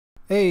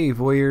Hey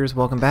voyeurs,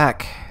 welcome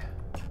back.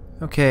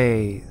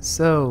 Okay,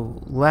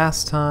 so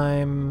last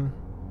time,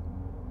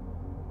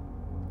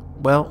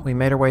 well, we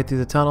made our way through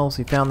the tunnels,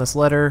 we found this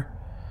letter,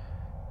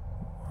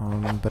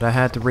 but I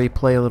had to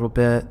replay a little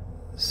bit,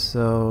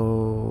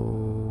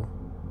 so...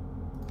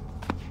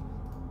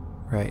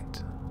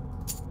 Right.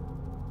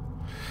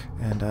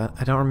 And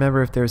I don't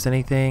remember if there's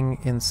anything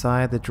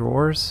inside the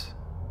drawers.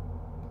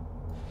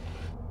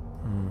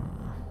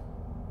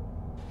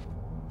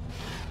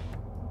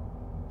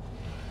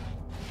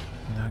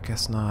 No, I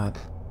guess not.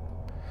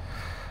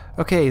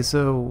 Okay,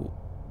 so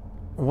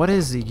what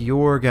is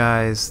your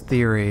guys'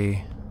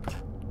 theory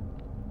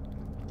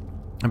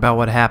about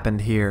what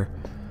happened here?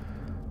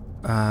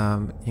 You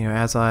know,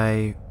 as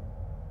I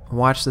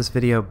watched this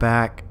video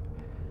back,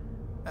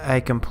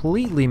 I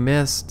completely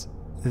missed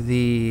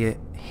the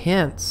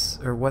hints,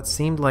 or what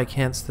seemed like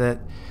hints, that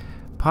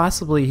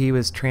possibly he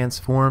was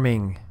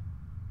transforming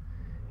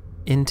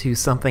into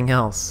something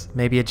else,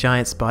 maybe a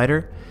giant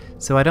spider.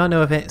 So I don't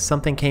know if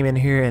something came in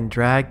here and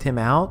dragged him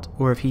out,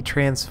 or if he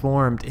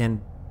transformed and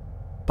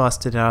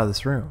busted out of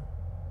this room.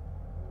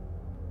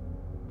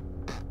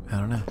 I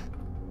don't know.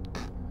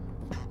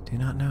 Do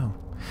not know.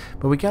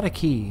 But we got a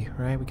key,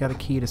 right? We got a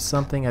key to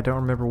something. I don't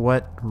remember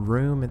what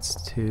room it's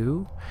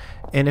to.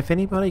 And if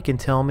anybody can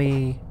tell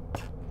me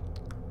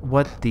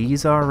what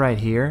these are right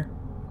here,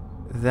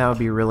 that would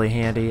be really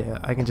handy.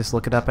 I can just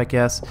look it up, I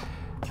guess.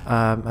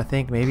 I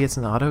think maybe it's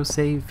an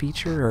autosave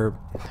feature, or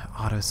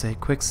autosave,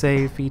 quick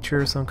save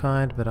feature of some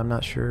kind, but I'm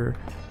not sure.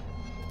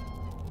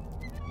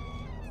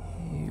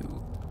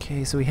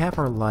 Okay, so we have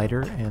our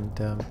lighter, and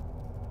I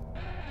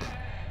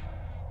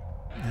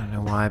don't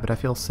know why, but I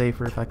feel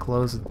safer if I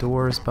close the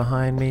doors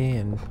behind me,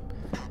 and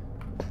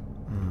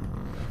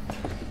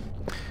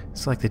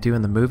it's like they do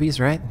in the movies,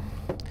 right?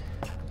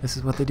 This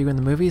is what they do in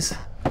the movies?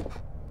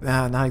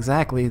 Not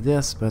exactly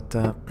this, but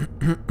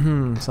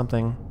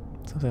something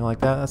like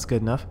that. That's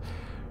good enough.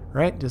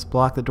 Right? Just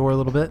block the door a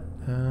little bit.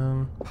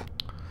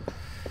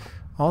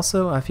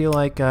 Also, I feel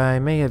like I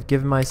may have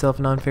given myself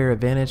an unfair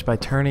advantage by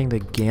turning the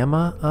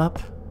gamma up.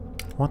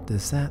 What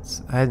is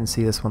that? I didn't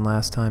see this one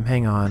last time.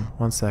 Hang on.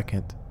 1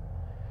 second.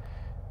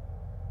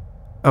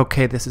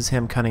 Okay, this is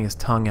him cutting his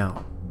tongue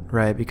out.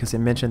 Right, because it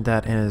mentioned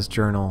that in his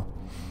journal.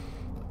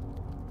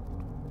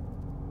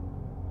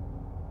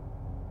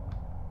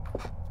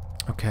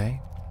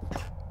 Okay.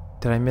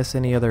 Did I miss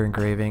any other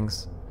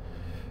engravings?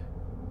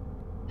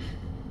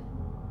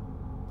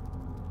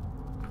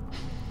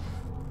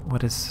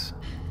 What is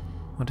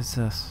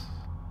this?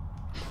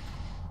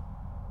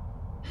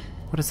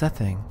 What is that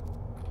thing?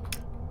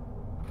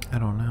 I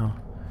don't know.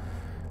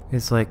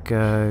 It's like,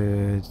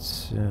 the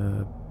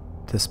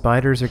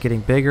spiders are getting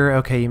bigger.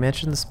 Okay, you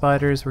mentioned the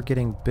spiders were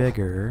getting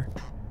bigger.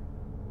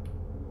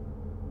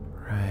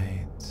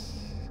 Right.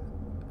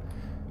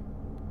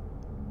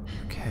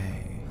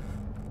 Okay.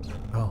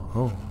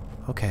 Oh,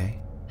 okay.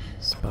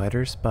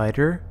 Spider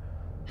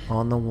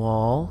on the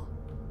wall.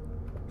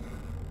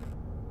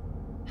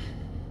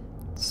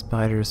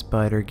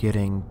 Spider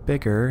getting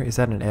bigger. Is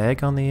that an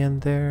egg on the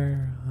end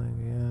there?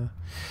 Yeah.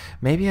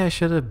 Maybe I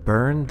should have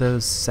burned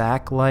those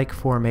sack-like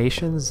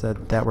formations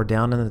that were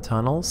down in the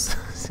tunnels.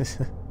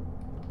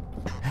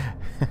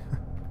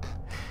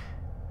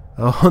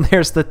 Oh,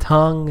 there's the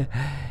tongue.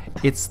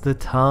 It's the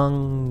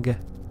tongue.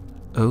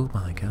 Oh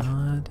my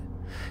god.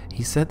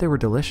 He said they were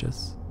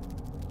delicious.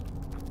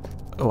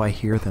 Oh, I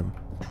hear them.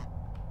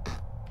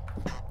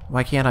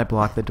 Why can't I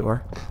block the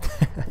door?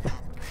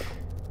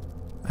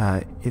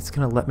 It's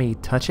gonna let me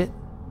touch it.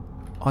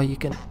 Oh, you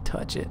can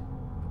touch it.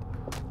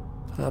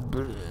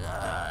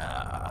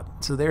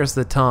 So there's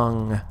the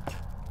tongue.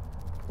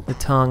 The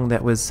tongue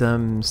that was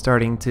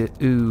starting to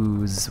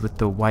ooze with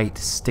the white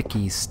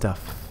sticky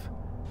stuff.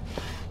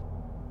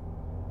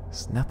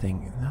 There's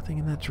nothing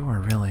in that drawer,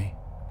 really.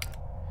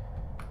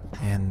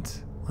 And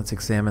let's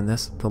examine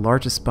this. The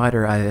largest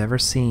spider I've ever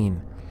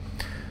seen,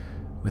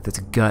 with its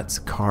guts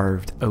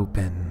carved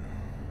open.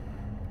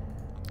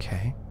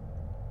 Okay.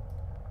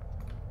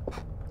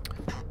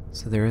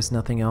 So there is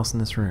nothing else in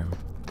this room,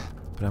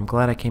 but I'm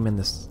glad I came in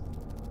this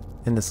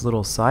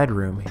little side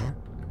room here.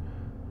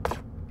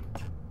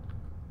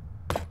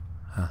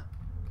 Huh.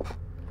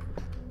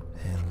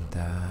 And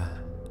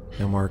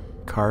no more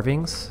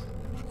carvings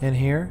in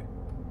here.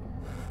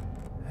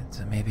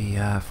 So maybe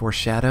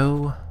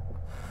foreshadow.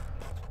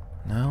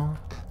 No.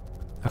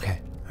 Okay.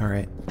 All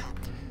right.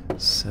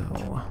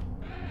 So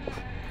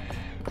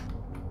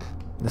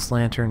this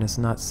lantern is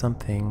not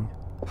something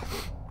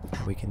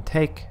that we can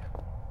take.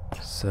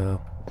 So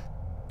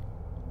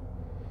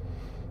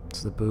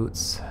it's the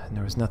boots, and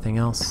there was nothing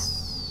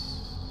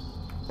else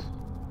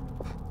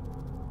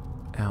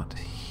out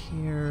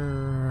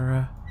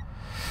here.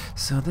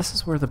 So this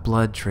is where the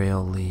blood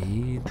trail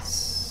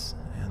leads,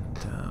 and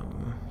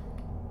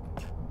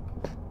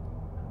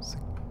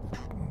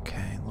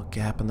okay, little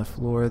gap in the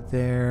floor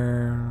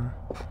there.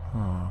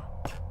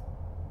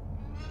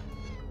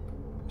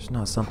 There's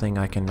not something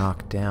I can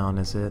knock down,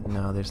 is it?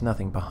 No, there's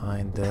nothing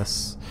behind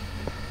this.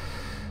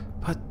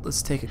 But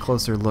let's take a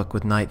closer look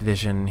with night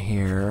vision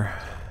here.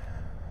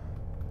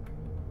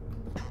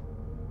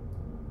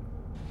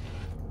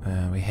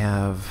 We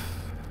have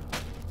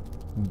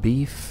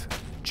beef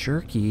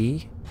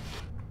jerky.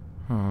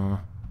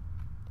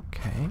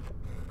 Okay.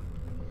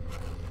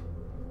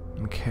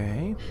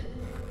 Okay.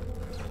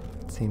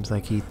 Seems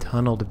like he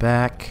tunneled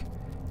back.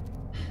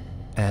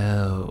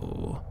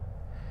 Oh.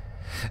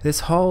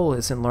 This hole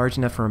isn't large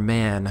enough for a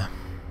man.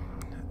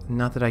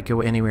 Not that I'd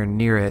go anywhere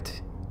near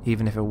it,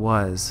 even if it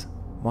was.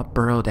 What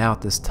burrowed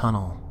out this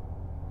tunnel?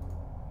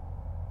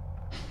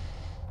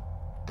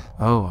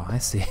 Oh, I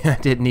see. I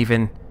didn't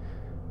even...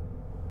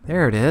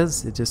 There it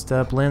is. It just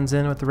blends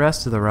in with the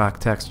rest of the rock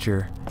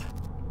texture.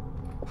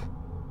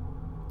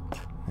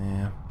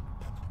 Yeah.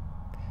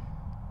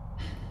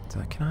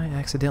 So can I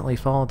accidentally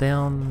fall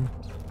down?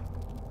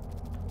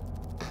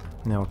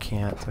 No,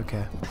 can't.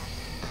 Okay.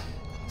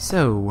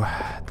 So,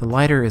 the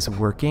lighter is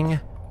working.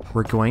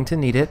 We're going to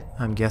need it,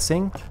 I'm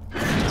guessing.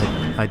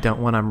 I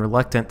don't want... I'm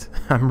reluctant.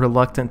 I'm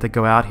reluctant to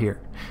go out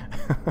here.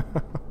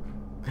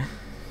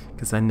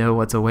 Because I know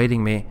what's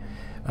awaiting me.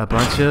 A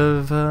bunch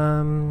of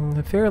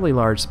fairly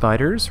large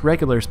spiders,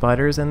 regular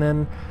spiders, and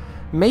then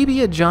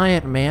maybe a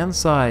giant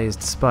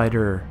man-sized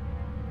spider.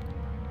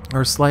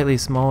 Or slightly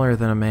smaller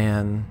than a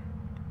man.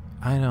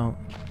 I don't...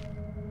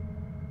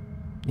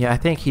 Yeah, I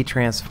think he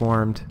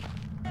transformed.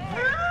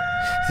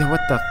 So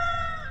what the...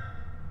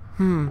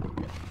 I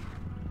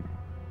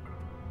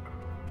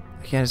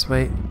can't just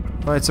wait.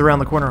 Oh, it's around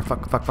the corner.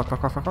 Fuck.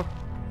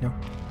 No.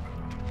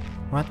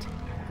 What?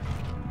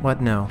 What?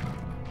 No.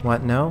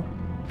 What? No?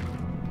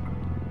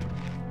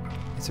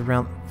 It's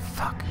around...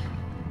 Fuck.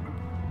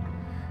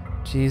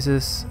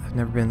 Jesus. I've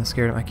never been this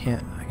scared. I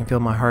can feel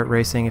my heart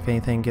racing if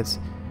anything gets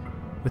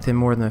within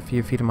more than a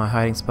few feet of my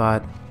hiding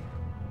spot.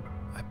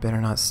 I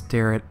better not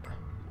stare it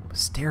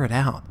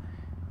out.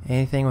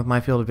 Anything with my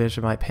field of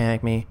vision might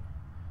panic me.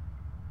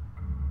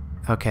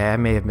 Okay, I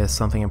may have missed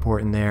something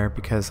important there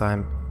because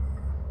I'm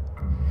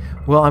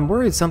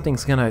worried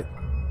something's gonna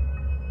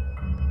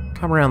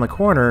come around the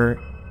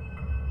corner.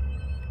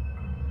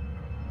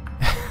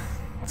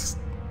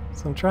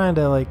 So I'm trying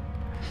to, like...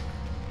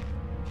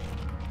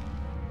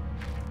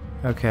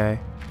 Okay.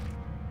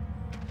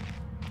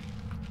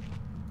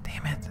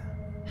 Damn it.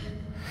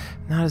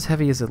 Not as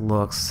heavy as it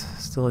looks.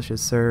 Still, it should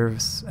serve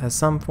as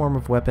some form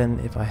of weapon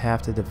if I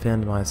have to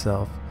defend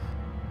myself.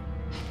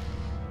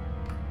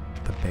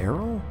 The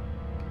barrel?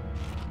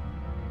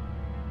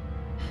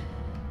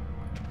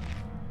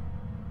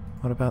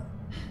 What about...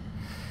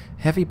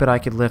 Heavy, but I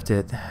could lift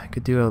it. I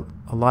could do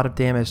a lot of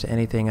damage to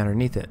anything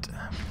underneath it.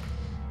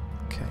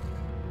 Okay.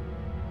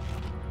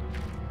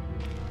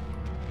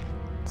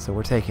 So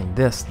we're taking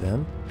this,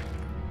 then.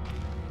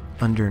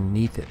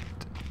 Underneath it.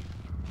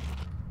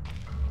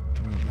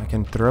 I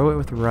can throw it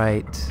with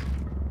right.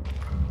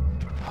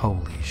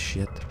 Holy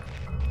shit.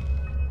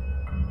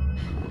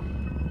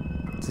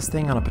 Is this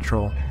thing on a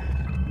patrol?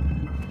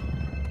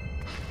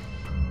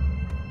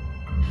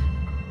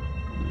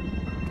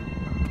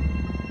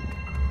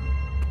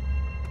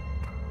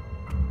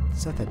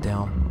 Set that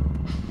down.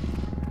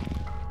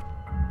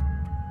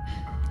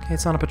 Okay,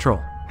 it's on a patrol.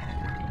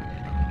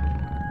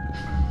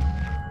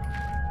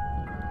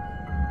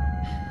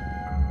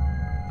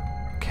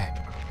 Okay.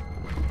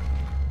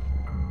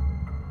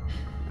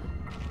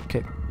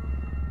 Okay.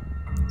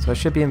 So I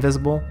should be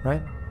invisible,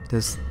 right?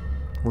 Does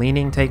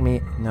leaning take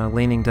me... No,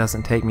 leaning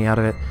doesn't take me out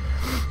of it.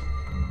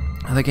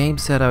 The game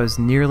said I was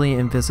nearly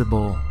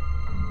invisible,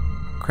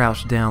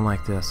 crouched down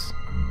like this.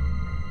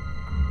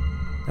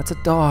 That's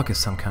a dog of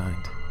some kind.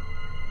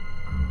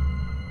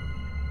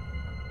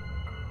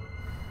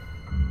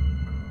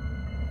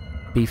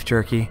 Beef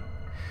jerky.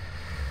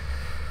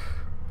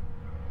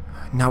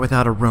 Not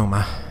without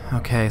aroma.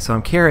 Okay, so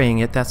I'm carrying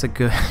it. That's a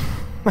good...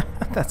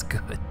 That's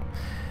good.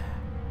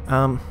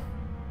 Can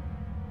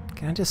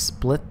I just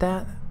split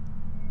that?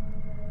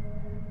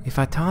 If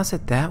I toss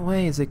it that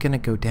way, is it gonna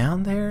go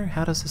down there?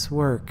 How does this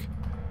work?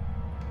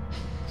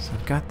 So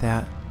I've got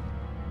that.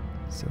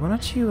 So why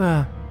don't you,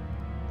 how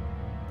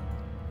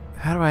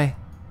do I...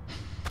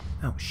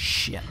 Oh,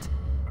 shit.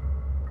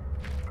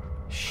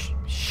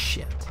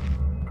 Shit.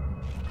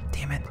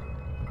 Damn it.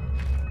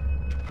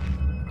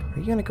 Are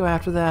you gonna go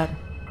after that?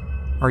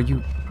 Are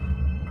you...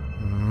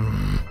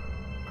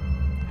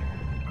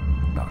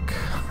 Fuck.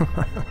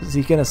 Is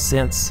he gonna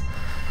sense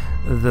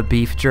the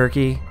beef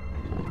jerky?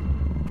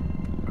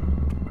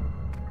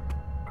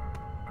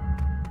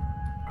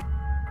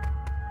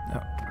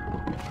 Oh.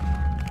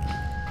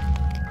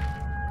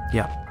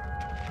 Yeah.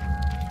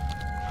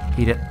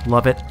 Eat it.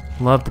 Love it.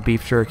 Love the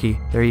beef jerky.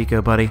 There you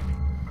go, buddy.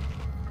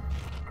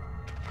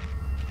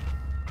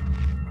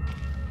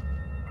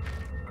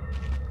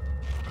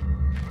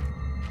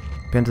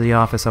 Been to the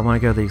office. I want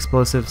to go to the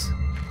explosives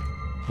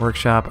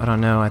workshop. I don't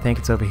know. I think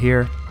it's over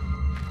here.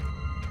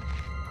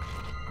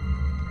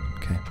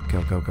 Okay.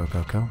 Go, go, go,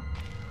 go, go.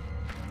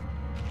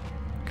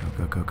 Go,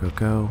 go, go, go,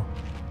 go.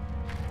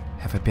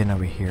 Have I been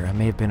over here? I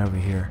may have been over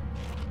here.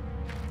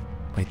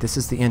 Wait, this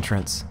is the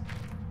entrance.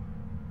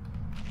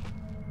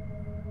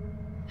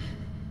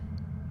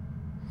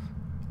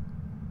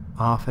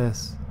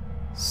 Office.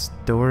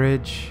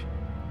 Storage.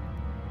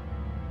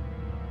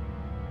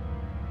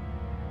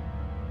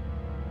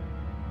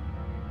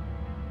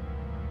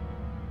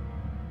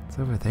 It's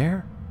over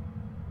there?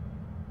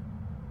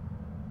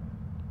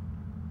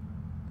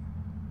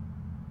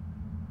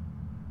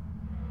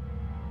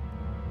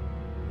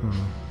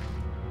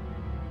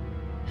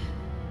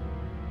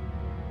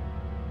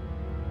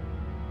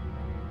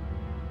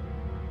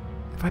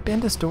 Have I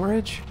been to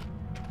storage?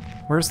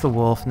 Where's the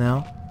wolf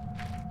now?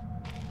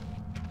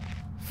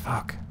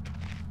 Fuck.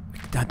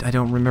 I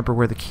don't remember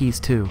where the keys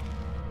to.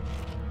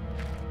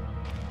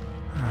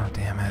 Oh,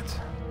 damn it.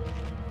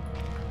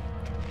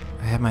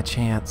 I had my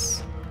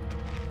chance.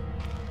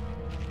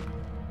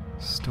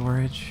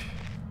 Storage.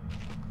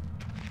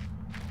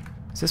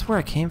 Is this where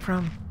I came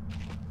from?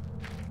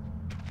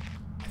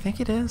 I think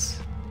it is.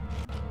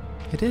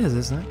 It is,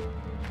 isn't it?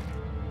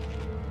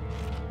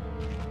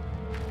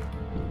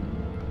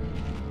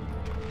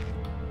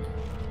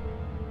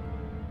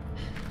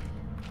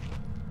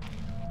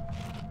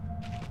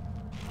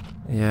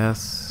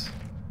 Yes.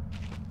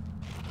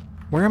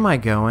 Where am I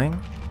going?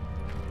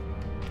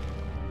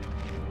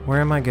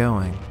 Where am I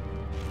going?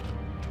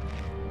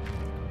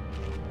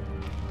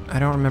 I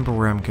don't remember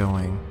where I'm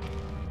going.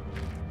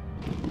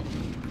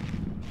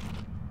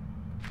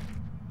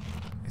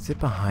 Is it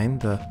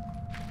behind the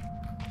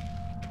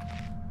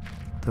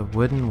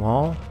wooden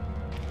wall?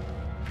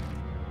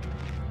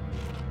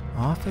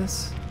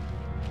 Office?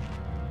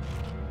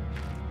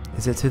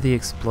 Is it to the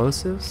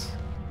explosives?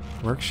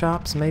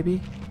 Workshops,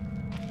 maybe?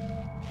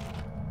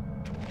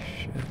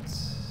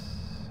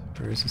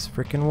 Where's this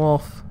frickin'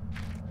 wolf?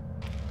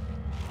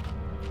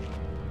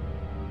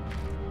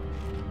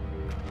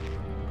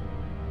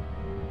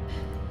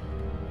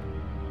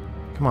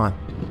 Come on.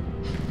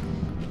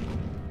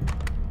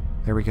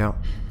 There we go.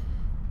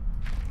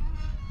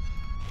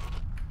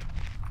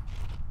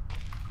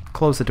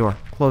 Close the door.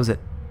 Close it.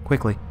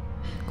 Quickly.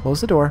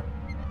 Close the door.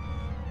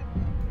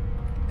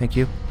 Thank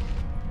you.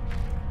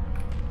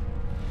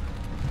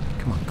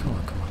 Come on, come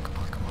on, come on, come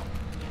on, come on.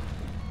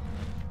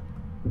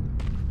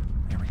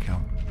 There we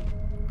go.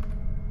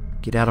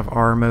 Get out of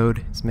R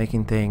mode. It's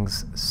making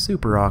things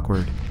super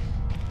awkward.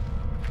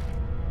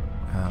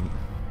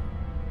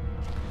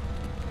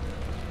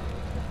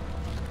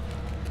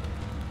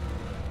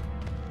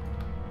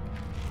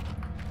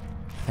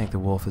 I think the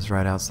wolf is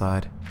right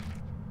outside.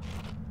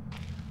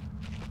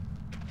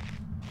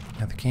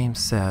 Now the game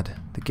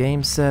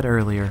said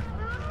earlier.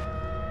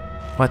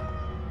 What?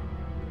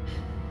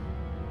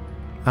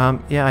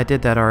 Yeah, I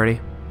did that already.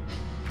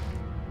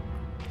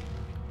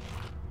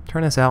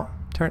 Turn this out.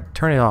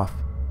 Turn it off.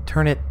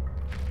 Turn it.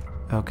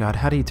 Oh god,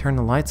 how do you turn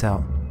the lights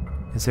out?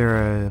 Is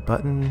there a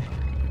button?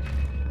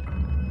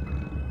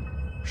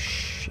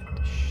 Shit.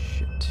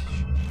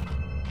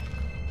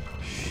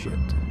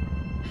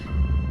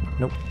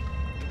 Nope.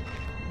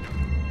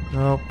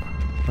 Nope.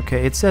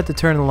 Okay, it said to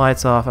turn the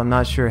lights off. I'm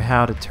not sure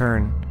how to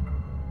turn.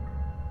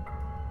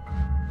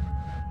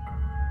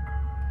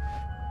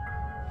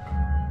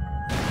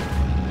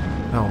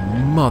 Oh,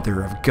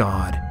 mother of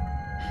God.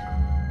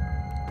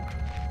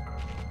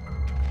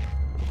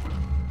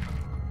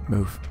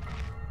 Move.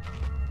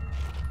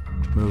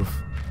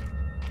 Move.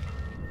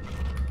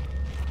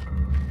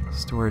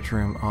 Storage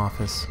room,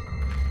 office.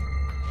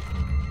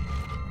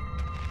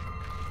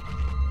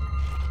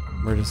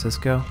 Where does this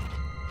go?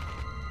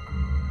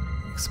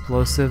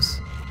 Explosives.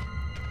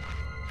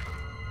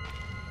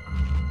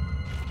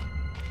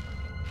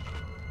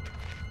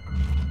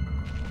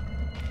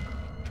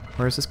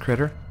 Where's this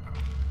critter?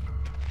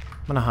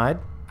 I'm gonna hide.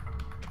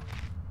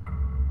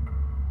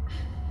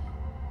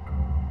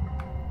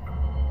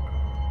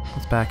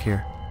 What's back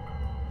here?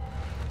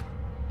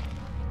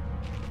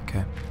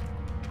 Okay.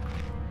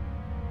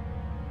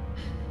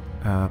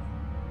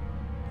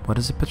 What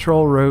is a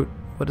patrol route?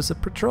 What is a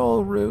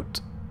patrol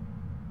route?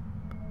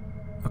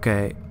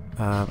 Okay,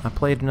 I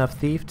played enough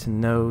Thief to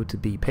know to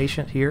be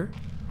patient here.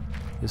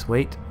 Just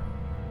wait.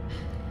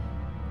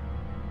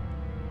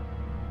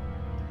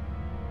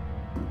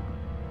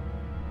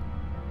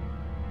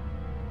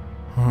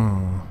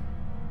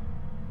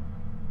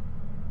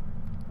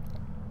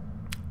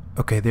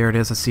 Okay, there it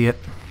is. I see it.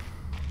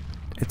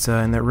 It's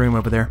in that room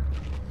over there.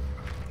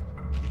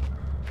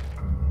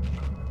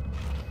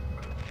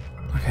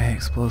 Okay,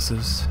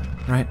 explosives.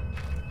 Right?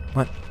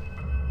 What?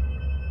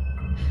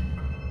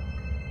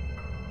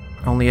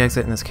 Only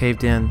exit and it's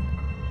caved in.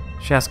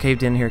 Shaft's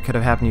caved in here. Could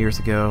have happened years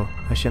ago.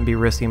 I shouldn't be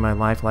risking my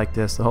life like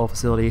this. The whole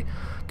facility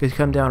could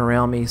come down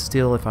around me.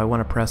 Still, if I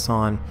want to press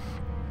on,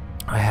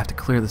 I have to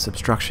clear this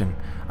obstruction.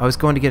 I was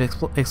going to get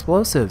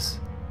explosives.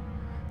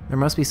 There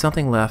must be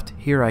something left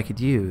here I could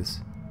use.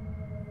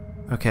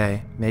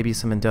 Okay, maybe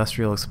some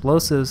industrial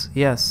explosives.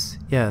 Yes,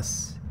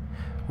 yes.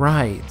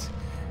 Right.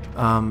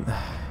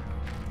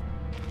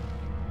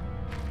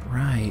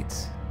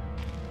 Right.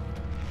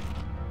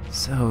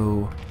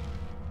 So,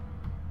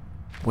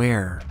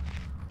 where?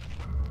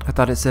 I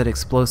thought it said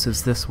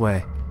explosives this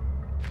way.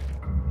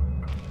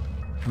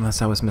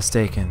 Unless I was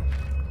mistaken.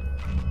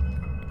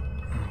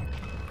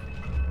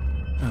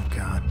 Oh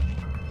god.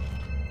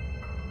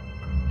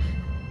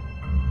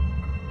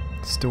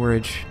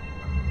 Storage.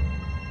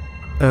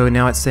 Oh,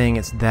 now it's saying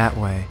it's that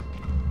way.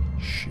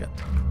 Shit.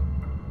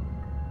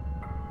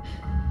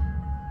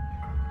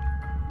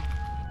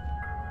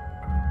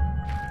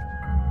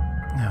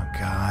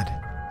 God.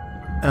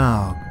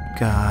 Oh,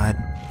 God.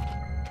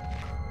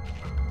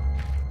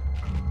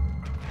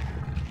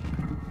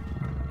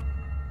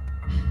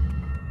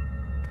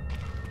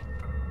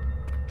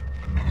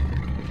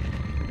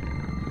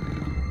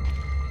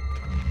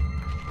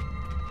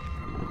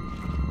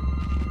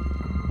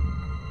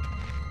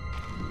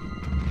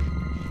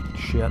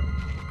 Shit.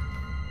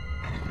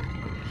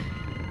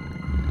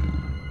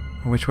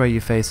 Which way are you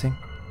facing?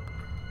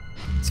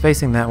 It's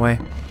facing that way.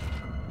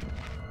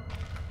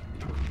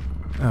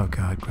 Oh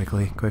God,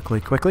 quickly, quickly,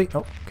 quickly.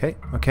 Oh, okay,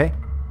 okay.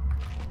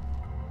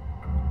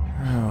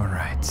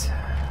 Alright.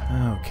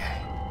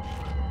 Okay.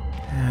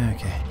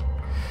 Okay.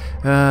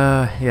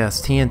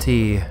 Yes,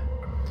 TNT.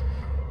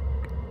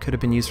 Could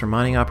have been used for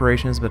mining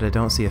operations, but I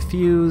don't see a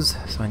fuse,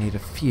 so I need a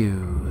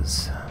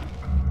fuse.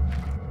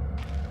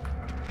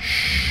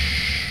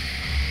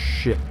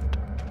 Shit.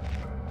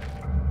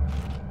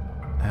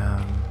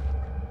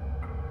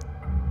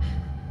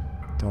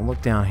 Don't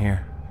look down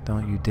here.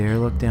 Don't you dare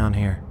look down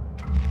here.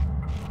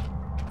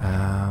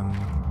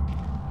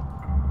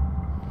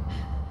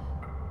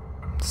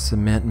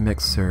 Cement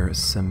mixer.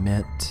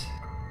 Cement.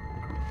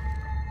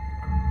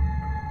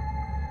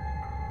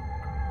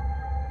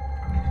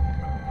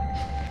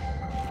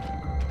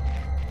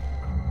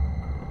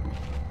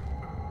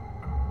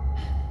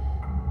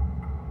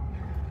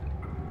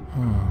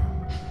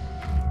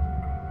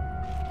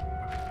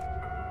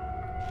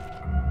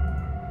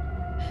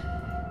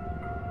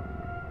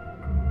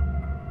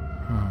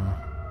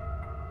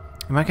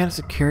 Am I gonna have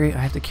to carry? I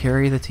have to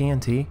carry the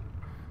TNT?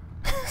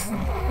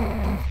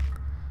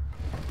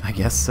 I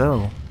guess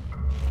so.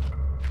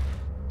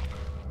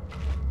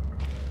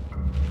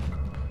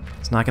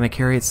 It's not gonna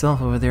carry itself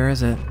over there,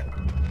 is it?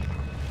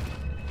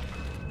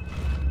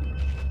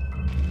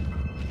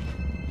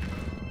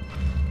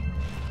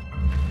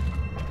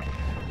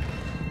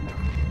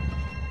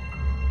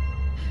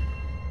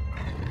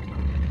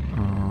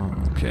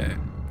 Okay.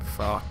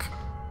 Fuck.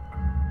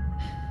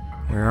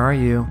 Where are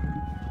you?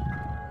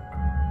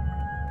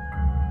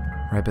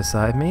 Right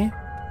beside me?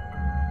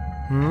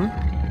 Hmm?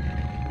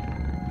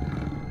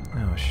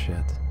 Oh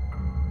shit.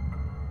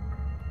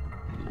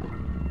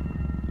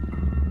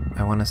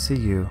 I want to see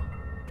you.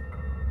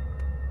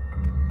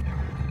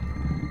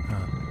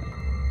 Oh.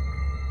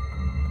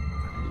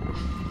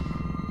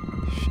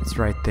 It's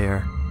right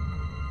there.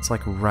 It's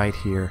like right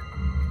here.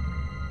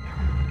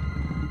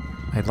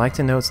 I'd like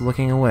to know it's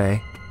looking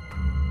away.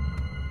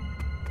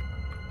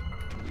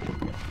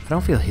 I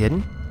don't feel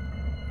hidden.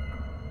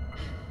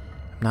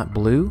 I'm not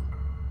blue.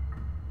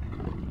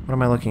 What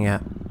am I looking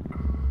at?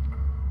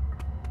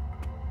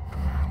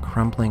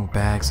 Crumbling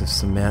bags of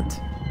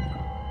cement.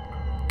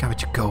 God,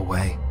 would you go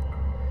away?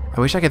 I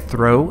wish I could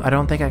throw. I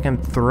don't think I can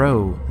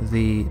throw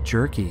the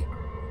jerky.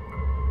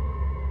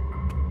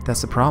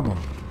 That's the problem.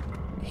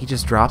 He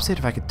just drops it.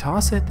 If I could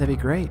toss it, that'd be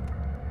great.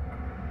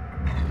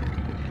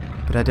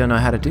 But I don't know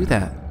how to do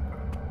that.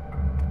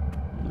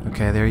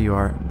 Okay, there you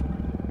are.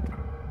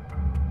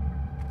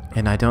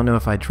 And I don't know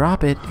if I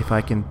drop it, if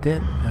I can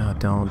then... Oh,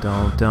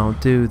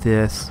 don't do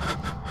this.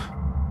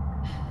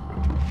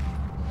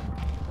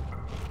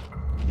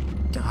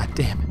 God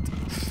damn it.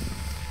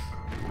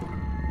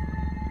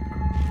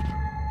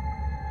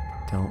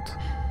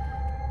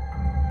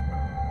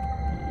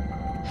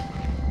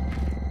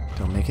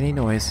 Don't make any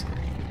noise.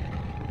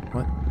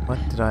 What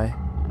did I...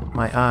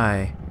 My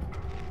eye.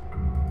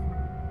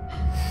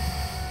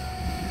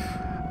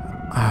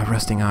 Ah,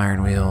 rusting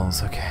iron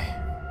wheels, okay.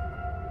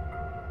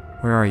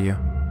 Where are you?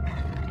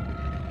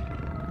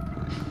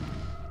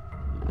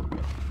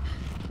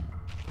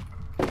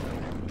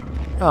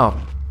 Oh,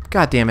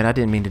 god damn it, I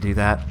didn't mean to do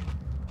that.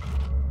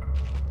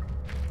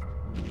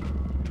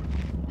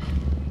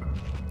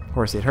 Of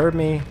course it heard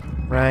me,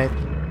 right?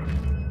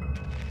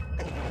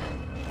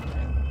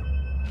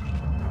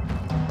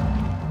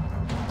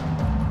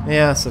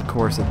 Yes, of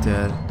course it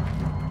did.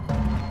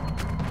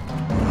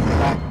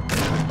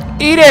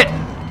 Eat it!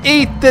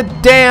 Eat the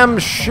damn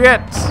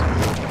shit!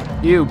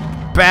 You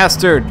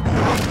bastard!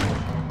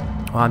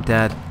 Oh, I'm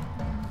dead.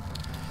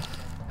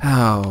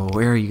 Oh,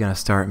 where are you gonna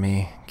start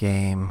me,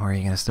 game? Where are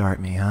you gonna start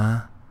me,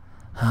 huh?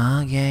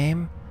 Huh,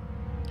 game?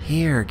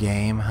 Here,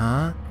 game,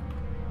 huh?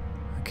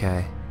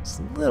 Okay, just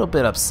a little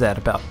bit upset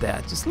about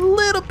that. Just a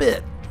little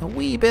bit. A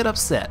wee bit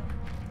upset.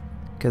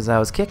 Because I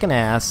was kicking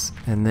ass,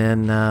 and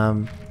then,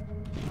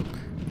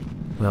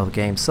 well, the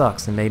game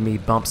sucks and made me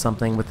bump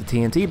something with the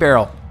TNT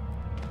barrel.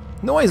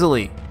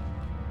 Noisily.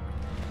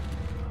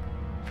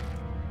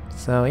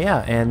 So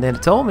yeah, and then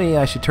it told me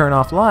I should turn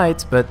off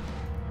lights, but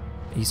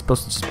are you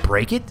supposed to just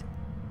break it?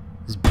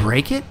 Just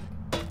break it?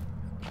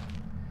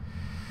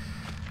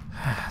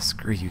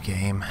 Screw you,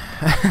 game.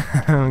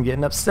 I'm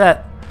getting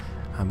upset.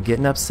 I'm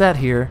getting upset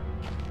here.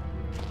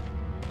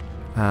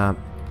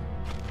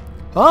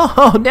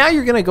 Oh, now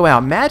you're gonna go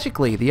out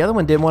magically. The other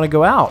one didn't want to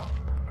go out.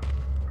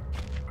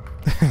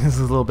 This is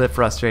a little bit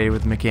frustrated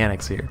with the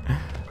mechanics here.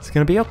 It's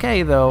gonna be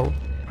okay though.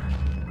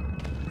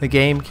 The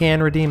game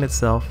can redeem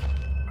itself.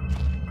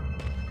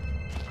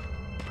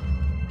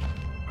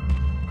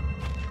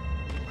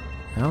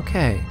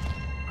 Okay.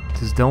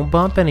 Just don't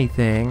bump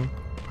anything.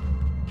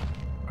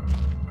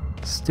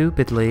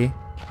 Stupidly.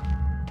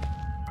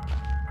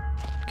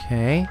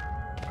 Okay.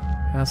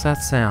 How's that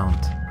sound?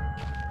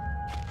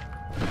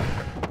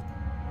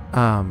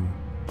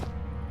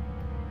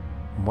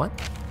 What?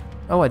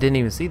 Oh, I didn't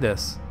even see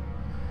this.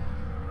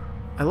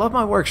 I love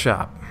my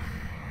workshop.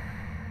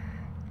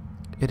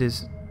 It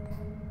is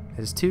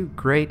too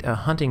great a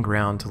hunting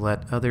ground to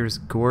let others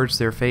gorge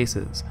their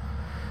faces.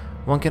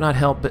 One cannot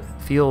help but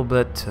feel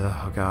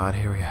oh god,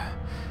 here we go.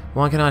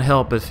 One cannot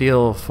help but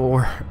feel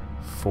for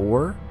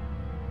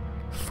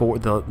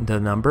the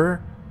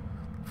number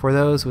for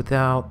those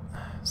without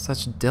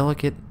such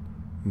delicate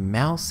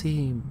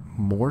mousy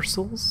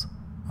morsels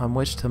on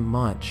which to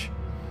munch.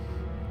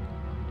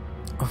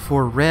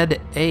 For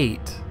Red 8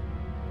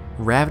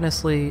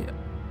 ravenously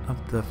of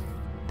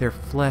their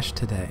flesh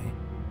today,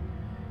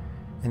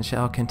 and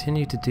shall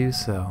continue to do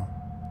so.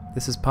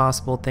 This is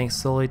possible thanks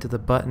solely to the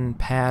button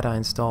pad I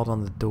installed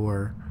on the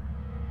door.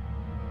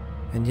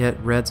 And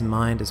yet Red's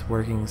mind is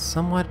working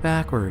somewhat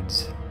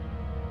backwards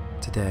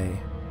today.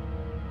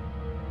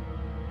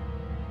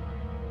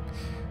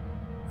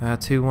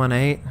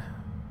 218.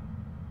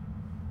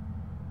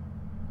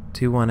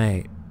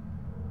 218.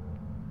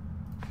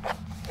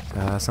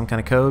 Some kind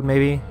of code,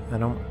 maybe? I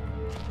don't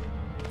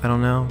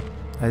know.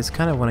 I just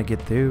kind of want to get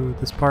through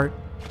this part.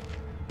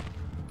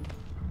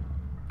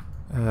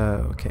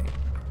 Okay.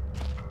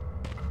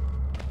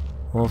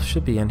 Wolf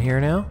should be in here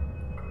now.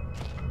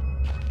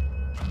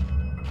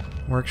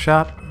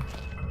 Workshop?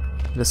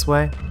 This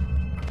way?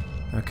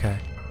 Okay.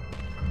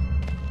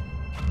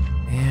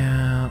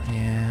 Yeah.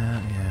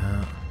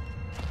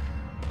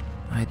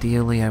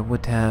 Ideally, I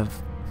would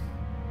have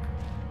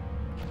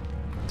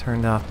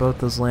turned off both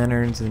those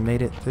lanterns and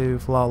made it through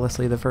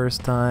flawlessly the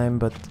first time,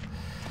 but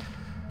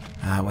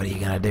what are you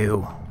gonna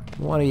do?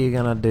 What are you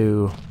gonna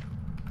do?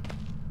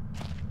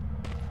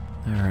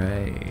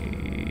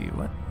 Alright,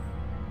 what?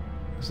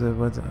 So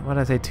what did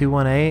I say,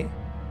 218?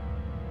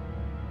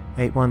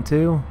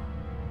 812?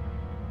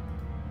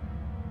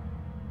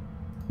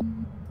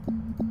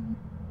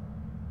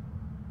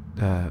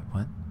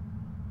 What?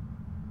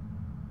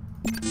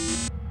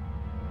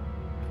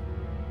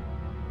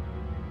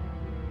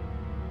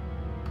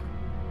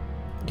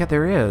 Yeah,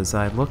 there is.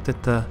 I looked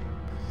at the...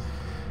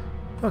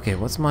 Okay,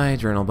 what's my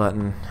journal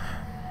button?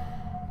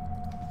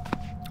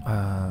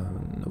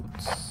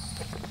 Notes.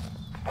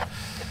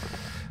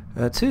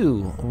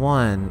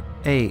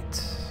 218.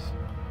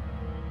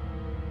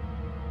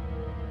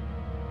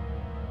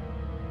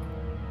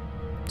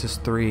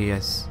 Just 3,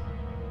 yes.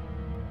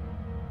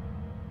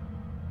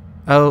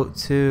 Oh,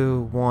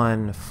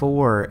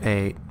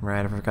 2148.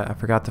 Right, I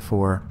forgot the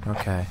 4.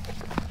 Okay.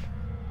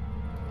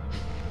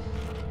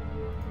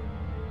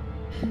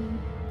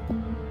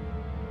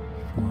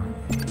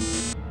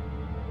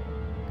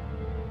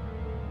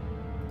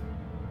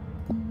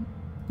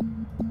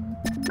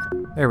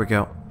 There we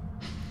go.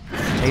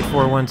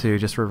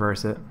 8412, just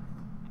reverse it.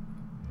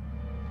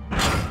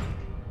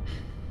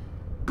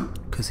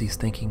 Because he's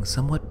thinking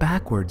somewhat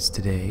backwards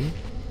today.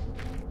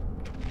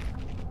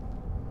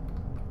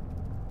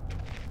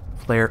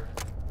 Flare.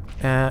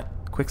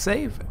 Quick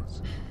save.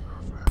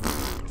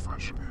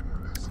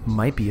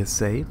 Might be a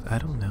save. I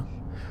don't know.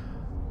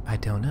 I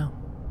don't know.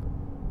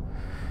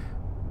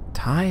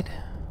 Tied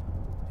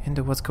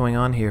into what's going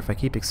on here. If I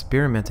keep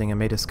experimenting, I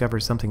may discover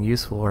something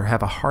useful or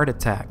have a heart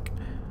attack.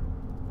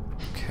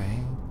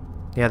 Okay.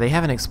 Yeah, they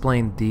haven't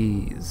explained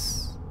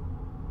these.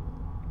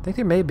 I think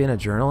there may have been a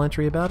journal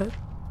entry about it.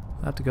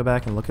 I'll have to go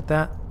back and look at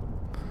that.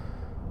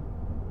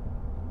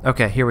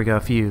 Okay, here we go.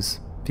 Fuse.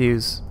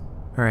 Fuse.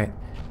 Alright.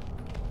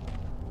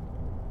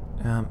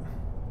 Yeah.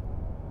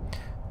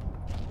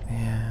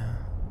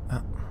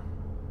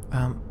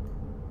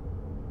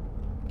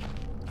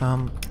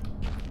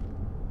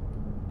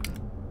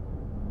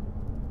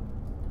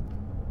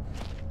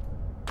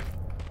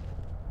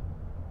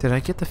 Did I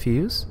get the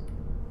fuse?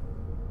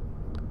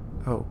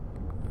 Oh,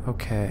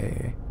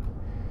 okay.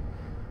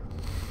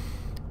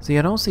 See,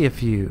 I don't see a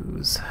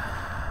fuse.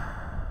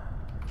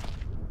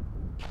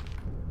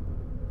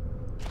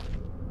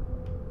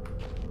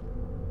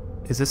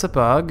 Is this a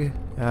bug?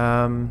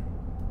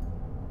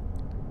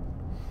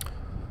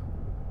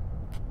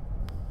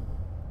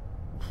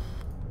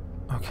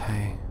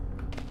 Okay.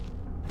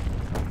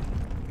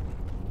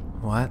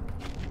 What?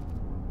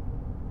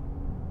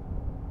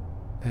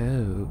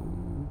 Oh.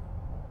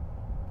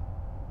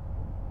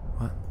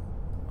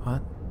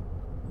 What?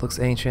 Looks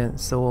ancient,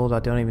 so old I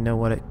don't even know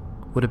what it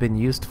would have been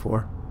used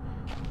for.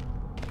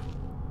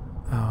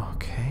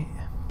 Okay.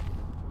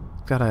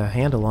 Got a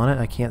handle on it.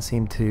 I can't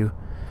seem to...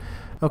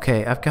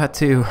 Okay, I've got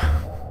to...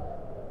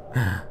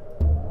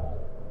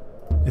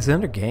 Is it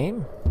under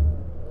game?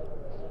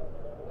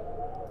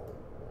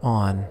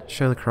 On.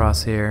 Show the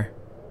crosshair.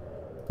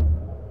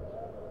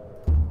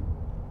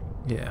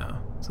 Yeah.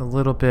 It's a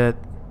little bit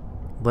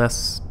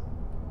less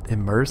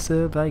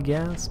immersive, I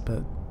guess,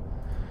 but...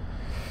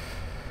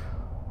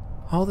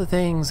 all the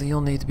things that you'll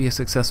need to be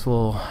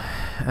successful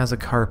as a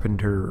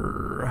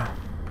carpenter.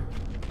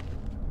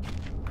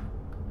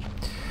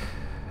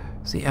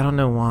 See, I don't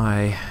know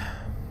why.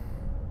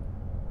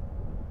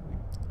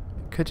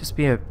 It could just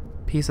be a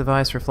piece of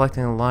ice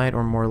reflecting the light,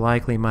 or more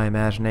likely my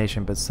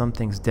imagination, but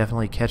something's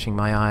definitely catching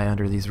my eye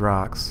under these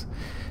rocks.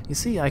 You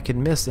see, I could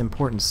miss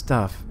important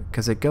stuff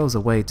because it goes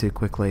away too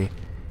quickly.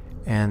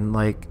 And,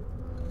 like...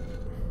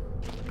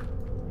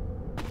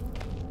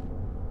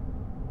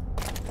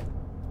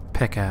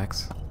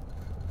 Pickaxe.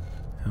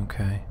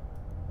 Okay.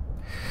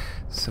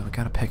 So we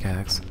got a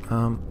pickaxe.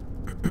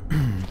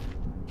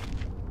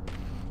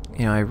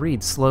 You know, I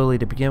read slowly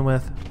to begin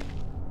with.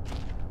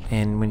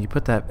 And when you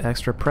put that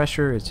extra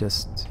pressure, it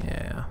just...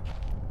 yeah.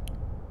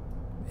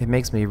 It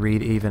makes me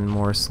read even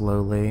more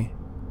slowly.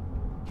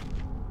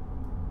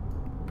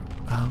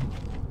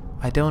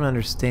 I don't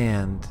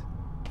understand.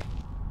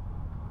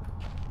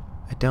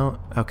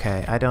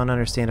 Okay, I don't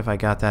understand if I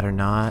got that or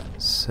not,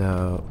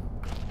 so...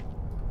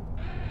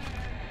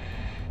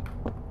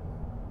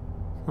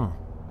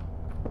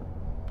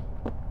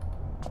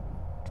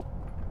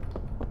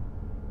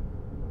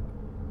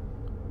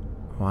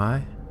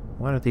 Why?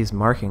 What are these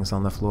markings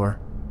on the floor?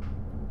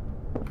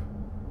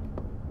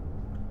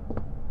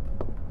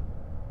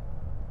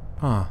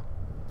 Huh.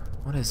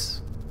 What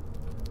is...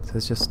 So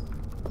it's just...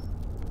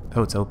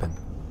 Oh, it's open.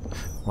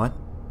 What?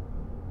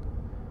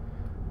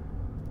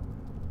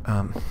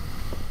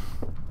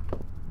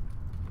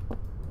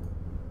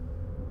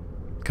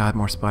 God,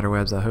 more spider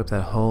webs. I hope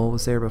that hole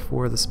was there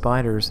before the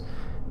spiders,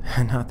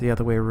 and not the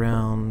other way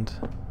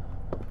around.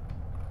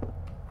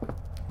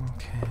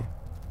 Okay.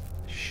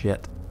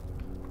 Shit.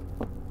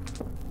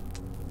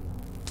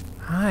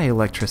 Hi,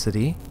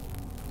 electricity.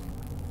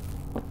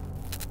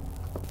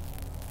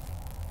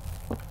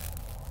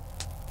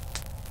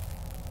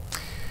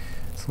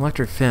 It's an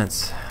electric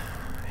fence,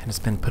 and it's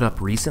been put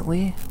up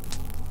recently.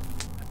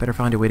 I better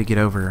find a way to get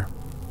over.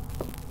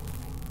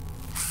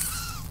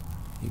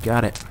 You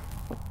got it.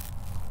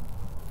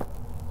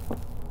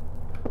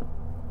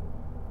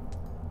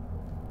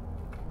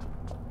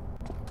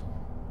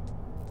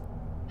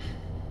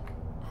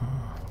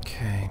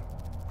 Okay.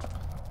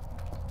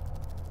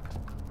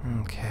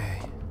 Okay.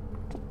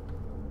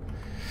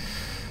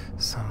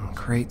 Some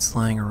crates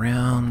lying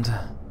around.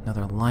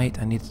 Another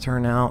light I need to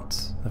turn out.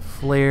 The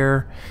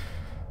flare.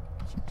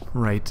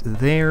 Right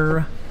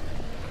there.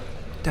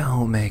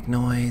 Don't make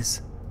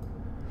noise.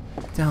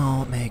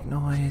 Don't make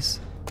noise.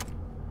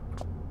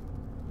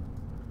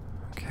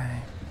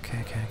 Okay.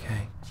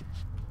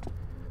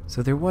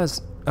 So there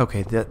was...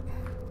 Okay, that...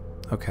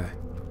 Okay.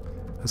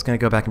 I was gonna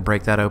go back and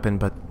break that open,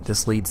 but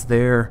this leads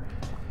there.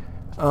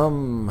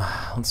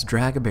 Let's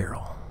drag a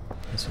barrel.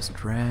 Let's just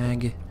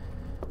drag...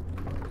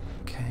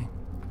 Okay.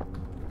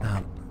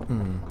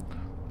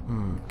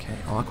 Okay,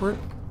 awkward.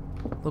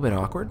 A little bit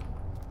awkward.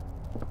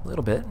 A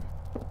little bit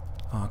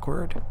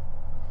awkward.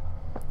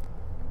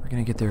 We're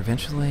gonna get there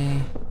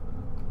eventually.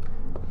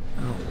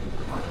 Oh.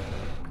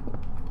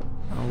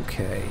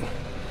 Okay.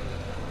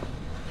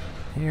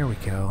 Here we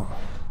go.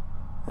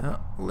 Oh,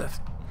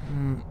 lift.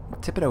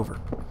 Tip it over.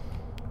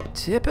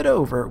 Tip it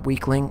over,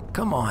 weakling.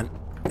 Come on.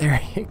 There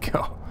you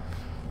go.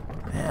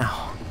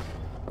 Now.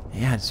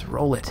 Yeah, just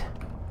roll it.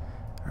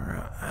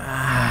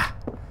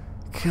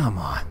 Come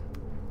on.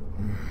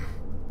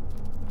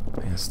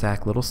 I'm gonna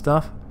stack little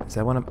stuff. Is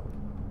that what I'm...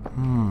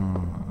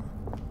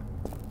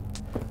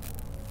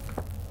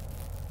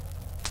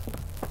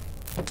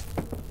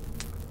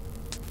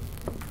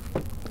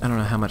 I don't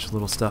know how much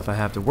little stuff I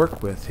have to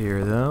work with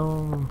here,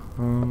 though.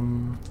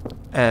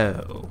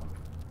 Oh.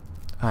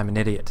 I'm an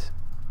idiot.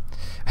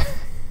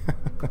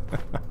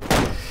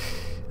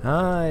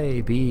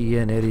 I be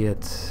an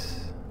idiot.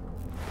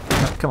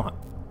 Oh, come on.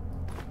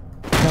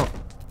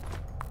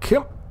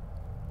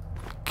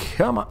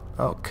 Come on.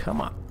 Oh, come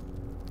on.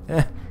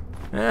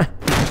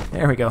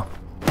 There we go.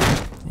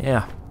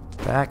 Yeah.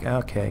 Back.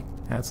 Okay.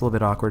 That's a little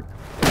bit awkward.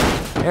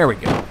 There we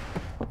go.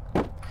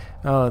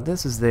 Oh,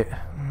 this is the...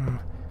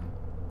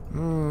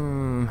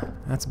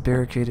 That's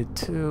barricaded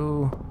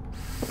too.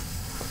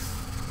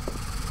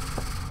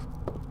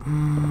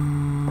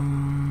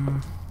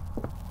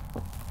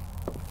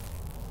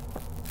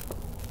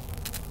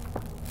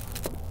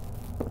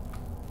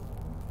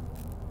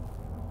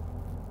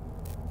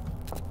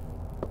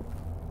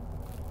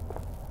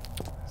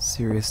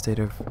 Serious state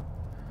of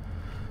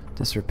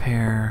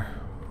disrepair,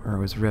 or it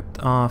was ripped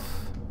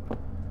off.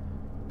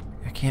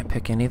 I can't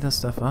pick any of this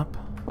stuff up.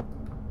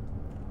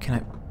 Can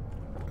I?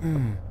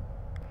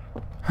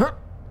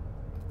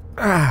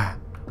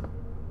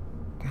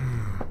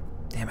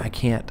 Damn, I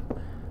can't.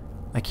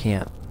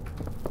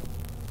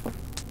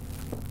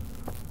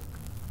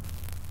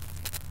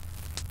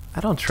 I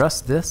don't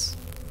trust this.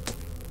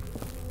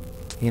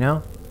 You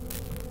know?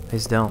 I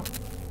just don't.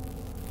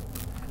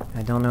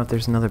 I don't know if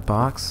there's another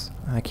box.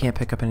 I can't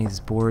pick up any of these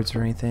boards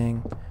or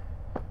anything.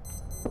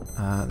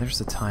 There's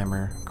the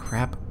timer.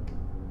 Crap.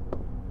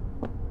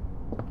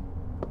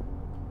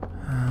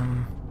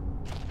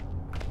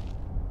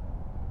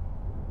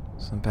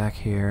 So I'm back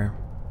here.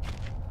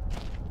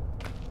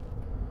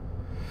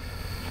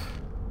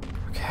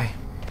 Okay.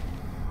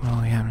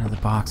 Well, we have another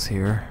box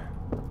here.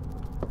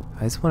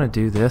 I just want to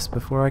do this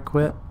before I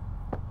quit.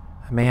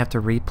 I may have to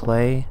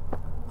replay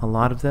a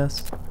lot of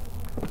this.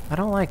 I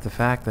don't like the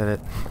fact that it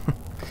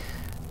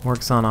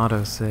works on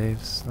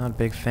autosaves. Not a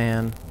big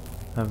fan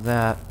of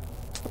that,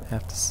 I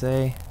have to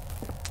say.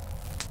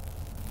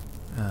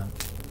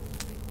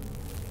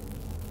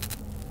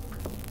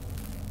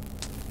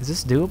 Is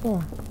this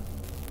doable?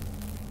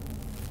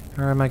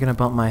 Or am I gonna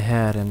bump my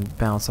head and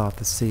bounce off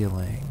the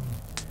ceiling?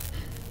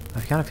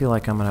 I kind of feel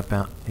like I'm gonna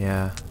bounce.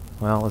 Yeah.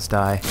 Well, let's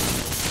die.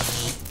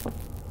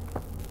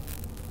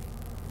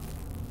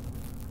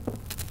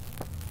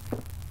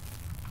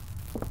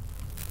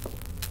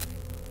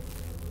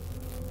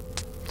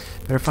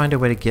 Better find a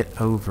way to get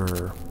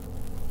over.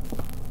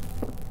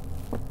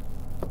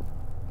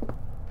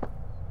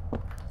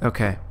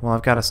 Okay, well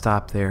I've got to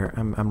stop there.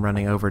 I'm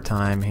running over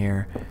time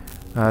here.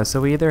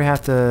 So we either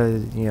have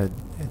to, you know,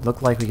 it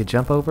look like we could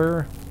jump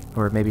over,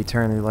 or maybe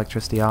turn the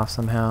electricity off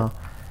somehow.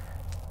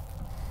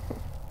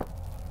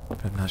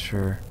 But I'm not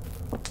sure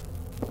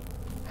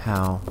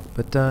how.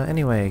 But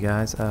anyway,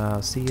 guys,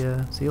 see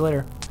you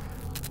later.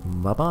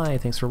 Bye bye.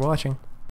 Thanks for watching.